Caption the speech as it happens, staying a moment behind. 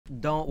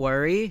Don't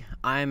worry,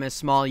 I'm a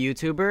small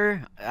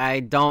YouTuber.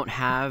 I don't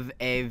have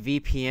a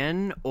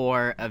VPN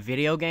or a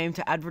video game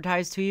to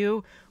advertise to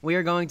you. We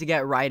are going to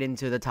get right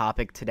into the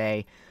topic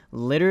today.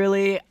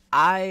 Literally,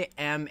 I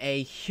am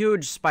a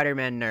huge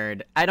Spider-Man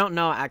nerd. I don't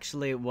know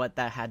actually what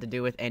that had to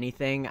do with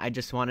anything. I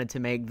just wanted to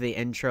make the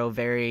intro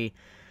very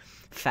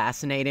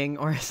fascinating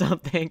or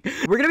something.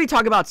 We're gonna be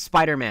talking about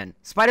Spider-Man.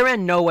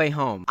 Spider-Man No Way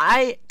Home.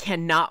 I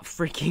cannot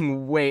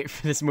freaking wait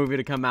for this movie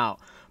to come out.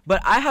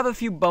 But I have a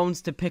few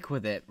bones to pick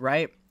with it,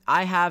 right?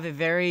 I have a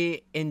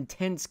very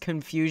intense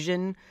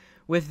confusion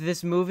with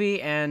this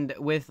movie and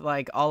with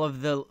like all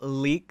of the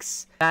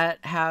leaks that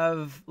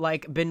have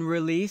like been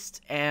released,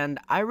 and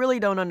I really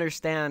don't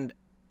understand.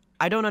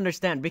 I don't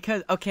understand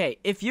because, okay,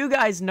 if you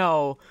guys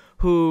know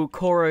who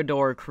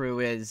Corridor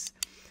Crew is,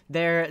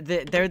 they're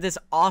this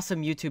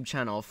awesome YouTube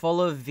channel full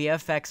of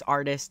VFX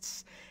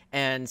artists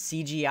and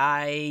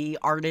CGI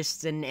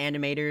artists and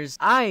animators.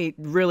 I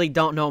really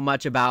don't know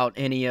much about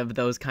any of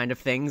those kind of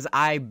things.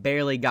 I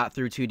barely got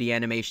through 2D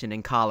animation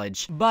in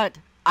college. But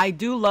I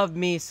do love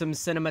me some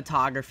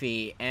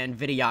cinematography and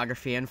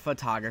videography and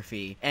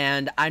photography.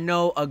 And I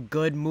know a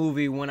good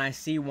movie when I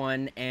see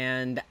one,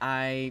 and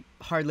I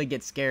hardly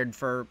get scared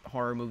for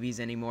horror movies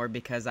anymore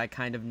because I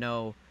kind of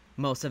know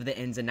most of the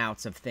ins and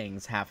outs of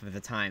things half of the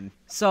time.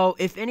 So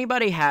if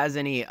anybody has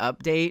any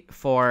update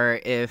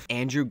for if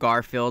Andrew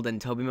Garfield and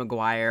Tobey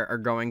Maguire are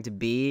going to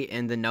be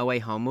in the No Way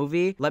Home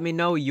movie, let me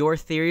know your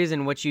theories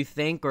and what you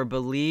think or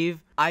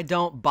believe. I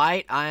don't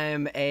bite.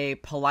 I'm a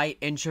polite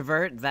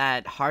introvert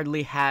that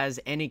hardly has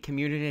any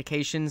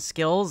communication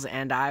skills,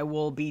 and I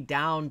will be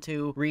down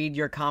to read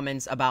your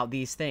comments about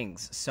these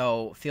things,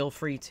 so feel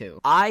free to.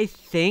 I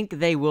think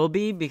they will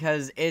be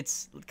because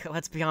it's,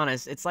 let's be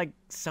honest, it's like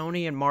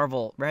Sony and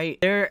Marvel, right?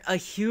 They're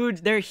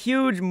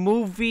huge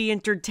movie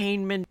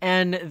entertainment,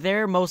 and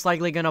they're most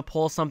likely gonna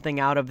pull something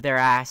out of their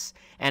ass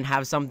and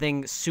have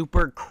something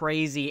super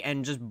crazy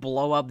and just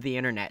blow up the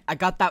internet. I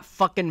got that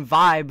fucking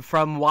vibe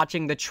from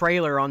watching the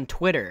trailer on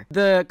Twitter.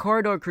 The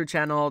Corridor Crew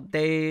channel,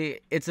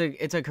 it's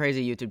a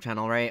crazy YouTube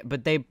channel, right?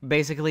 But they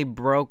basically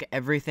broke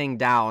everything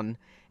down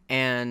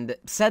and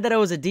said that it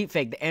was a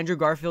deepfake, the Andrew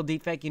Garfield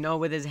deepfake, you know,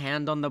 with his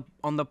hand on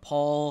the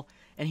pole,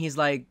 and he's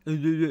like,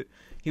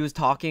 he was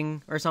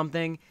talking or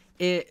something.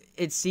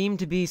 It seemed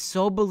to be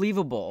so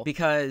believable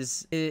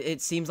because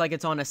it seems like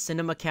it's on a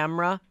cinema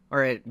camera,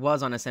 or it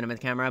was on a cinema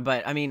camera,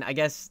 but I mean, I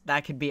guess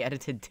that could be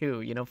edited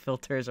too, you know,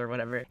 filters or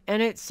whatever.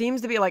 And it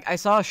seems to be like, I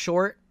saw a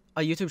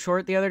YouTube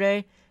short the other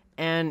day,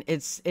 and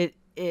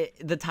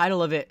the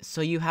title of it, So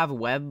You Have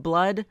Web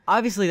Blood.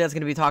 Obviously that's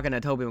gonna be talking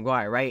to Tobey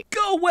Maguire, right?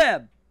 Go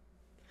web!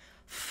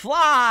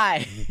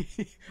 Fly!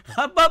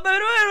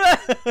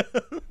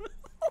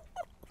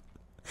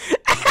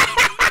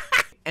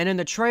 And in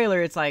the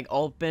trailer, it's like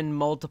open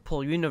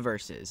multiple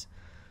universes.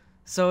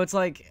 So it's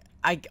like,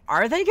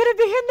 are they gonna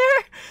be in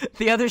there?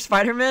 The other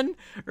Spider-Man,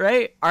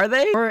 right? Are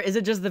they? Or is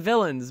it just the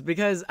villains?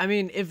 Because, I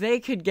mean, if they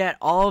could get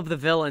all of the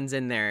villains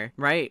in there,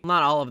 right?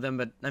 Not all of them,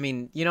 but, I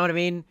mean, you know what I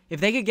mean? If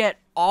they could get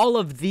all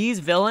of these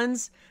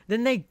villains,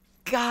 then they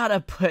gotta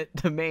put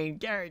the main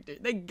character.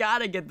 They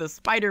gotta get the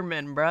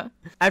Spider-Man, bruh.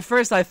 At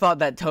first, I thought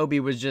that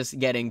Tobey was just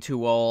getting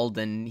too old,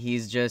 and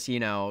he's just, you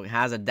know,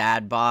 has a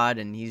dad bod,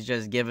 and he's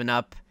just given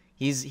up.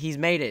 He's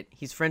made it.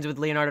 He's friends with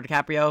Leonardo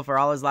DiCaprio for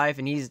all his life,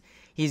 and he's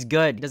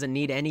good. He doesn't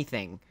need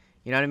anything.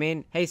 You know what I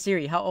mean? Hey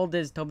Siri, how old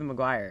is Tobey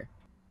Maguire?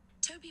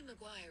 Tobey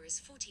Maguire is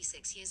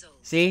 46 years old.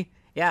 See?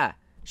 Yeah.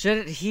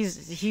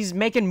 He's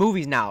making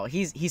movies now.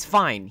 He's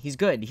fine. He's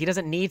good. He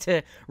doesn't need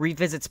to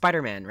revisit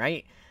Spider-Man,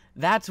 right?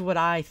 That's what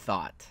I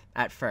thought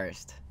at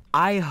first.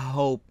 I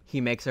hope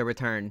he makes a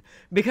return,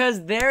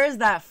 because there is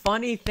that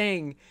funny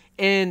thing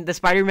in the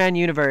Spider-Man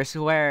universe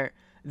where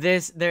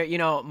you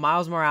know,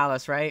 Miles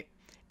Morales, right?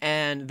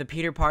 And the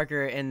Peter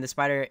Parker in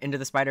Into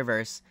the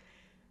Spider-Verse,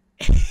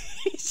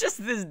 he's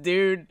just this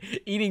dude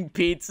eating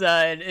pizza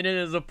and in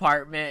his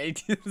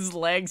apartment, his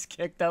legs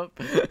kicked up,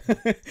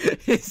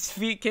 his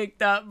feet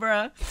kicked up,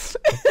 bruh.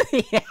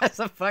 He has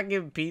a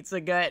fucking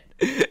pizza gut.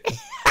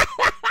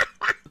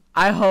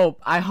 I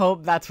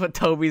hope that's what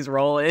Tobey's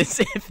role is,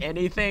 if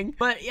anything.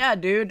 But yeah,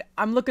 dude,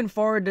 I'm looking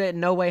forward to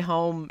No Way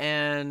Home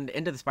and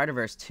Into the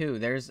Spider-Verse too.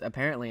 There's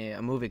apparently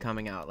a movie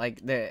coming out. Like,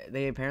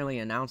 they apparently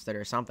announced it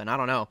or something. I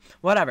don't know.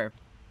 Whatever.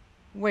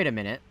 Wait a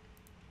minute.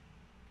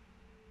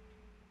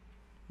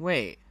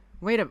 Wait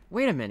a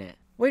minute.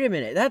 Wait a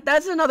minute.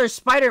 That's another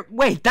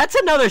that's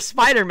another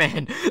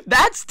Spider-Man.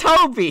 That's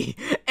Tobey.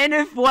 And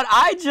if what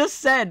I just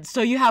said,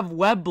 so you have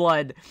web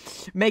blood,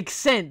 makes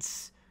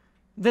sense,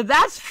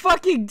 that's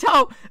fucking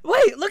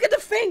Wait, look at the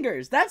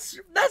fingers. That's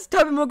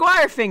Tobey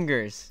Maguire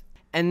fingers.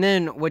 And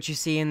then what you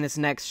see in this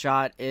next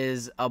shot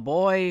is a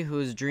boy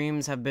whose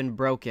dreams have been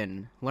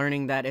broken,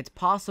 learning that it's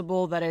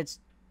possible that it's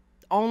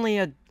only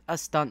a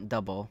stunt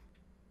double.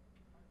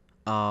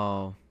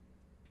 Oh.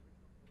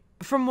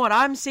 from what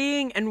I'm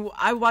seeing, and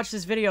I watched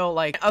this video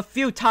like a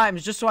few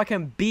times just so I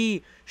can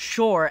be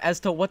sure as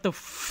to what the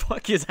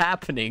fuck is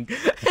happening.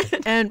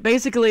 And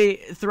basically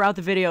throughout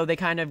the video they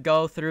kind of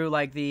go through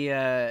like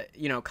the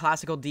you know,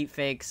 classical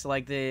deepfakes,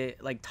 like the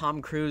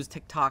Tom Cruise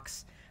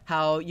TikToks,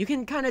 how you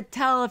can kind of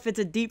tell if it's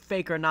a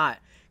deepfake or not,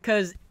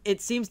 because it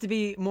seems to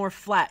be more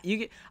flat.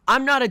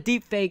 I'm not a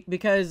deepfake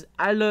because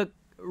I look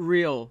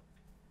real,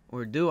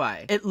 or do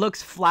I? It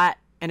looks flat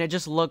and it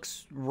just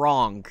looks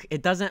wrong.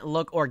 It doesn't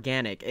look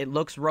organic. It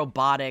looks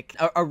robotic,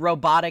 a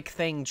robotic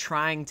thing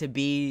trying to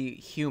be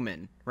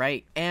human,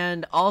 right?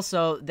 And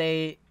also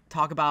they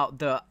talk about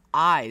the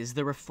eyes,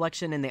 the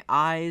reflection in the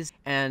eyes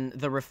and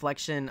the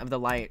reflection of the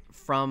light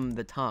from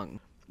the tongue.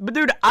 But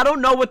dude, I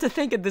don't know what to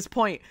think at this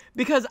point,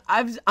 because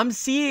I'm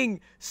seeing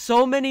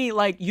so many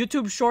like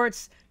YouTube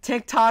shorts,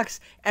 TikToks,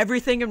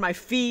 everything in my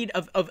feed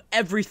of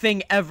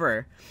everything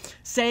ever,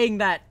 saying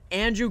that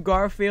Andrew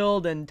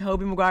Garfield and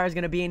Tobey Maguire is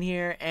gonna be in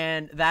here,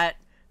 and that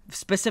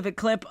specific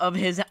clip of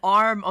his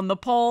arm on the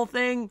pole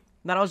thing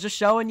that I was just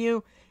showing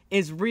you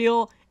is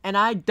real, and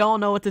I don't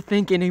know what to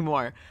think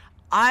anymore.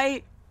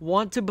 I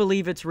want to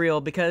believe it's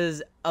real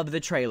because of the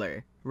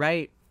trailer,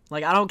 right?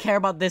 Like, I don't care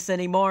about this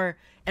anymore.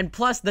 And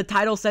plus, the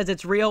title says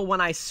it's real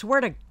when I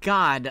swear to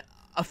God,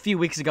 a few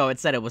weeks ago it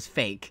said it was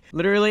fake.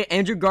 Literally,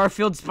 Andrew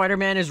Garfield's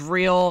Spider-Man is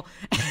real.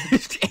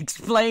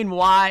 Explain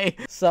why.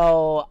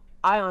 So,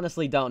 I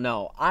honestly don't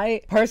know.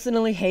 I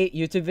personally hate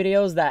YouTube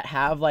videos that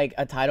have, like,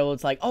 a title.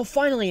 It's like, oh,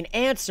 finally, an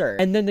answer.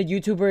 And then the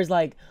YouTuber is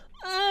like,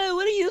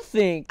 what do you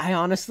think? I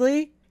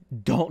honestly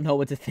don't know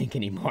what to think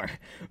anymore.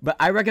 But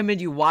I recommend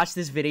you watch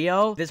this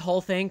video, this whole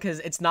thing, because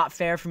it's not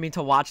fair for me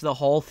to watch the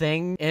whole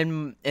thing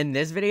in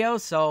this video.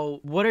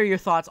 So what are your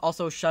thoughts?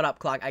 Also, shut up,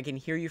 clock. I can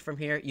hear you from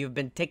here. You've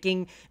been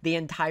ticking the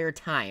entire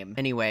time.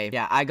 Anyway,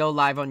 yeah, I go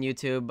live on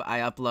YouTube. I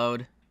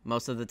upload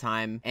most of the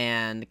time,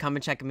 and come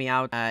and check me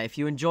out. If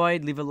you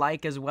enjoyed, leave a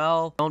like as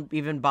well. Don't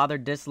even bother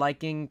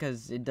disliking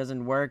because it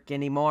doesn't work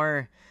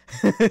anymore,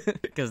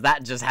 because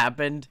that just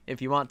happened. If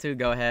you want to,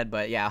 go ahead.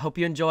 But yeah, I hope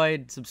you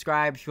enjoyed.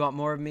 Subscribe if you want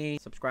more of me.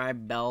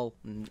 Subscribe, bell,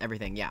 and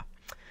everything. Yeah,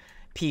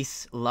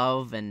 peace,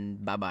 love,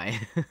 and bye-bye.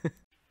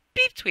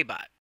 Beep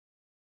Tweebot.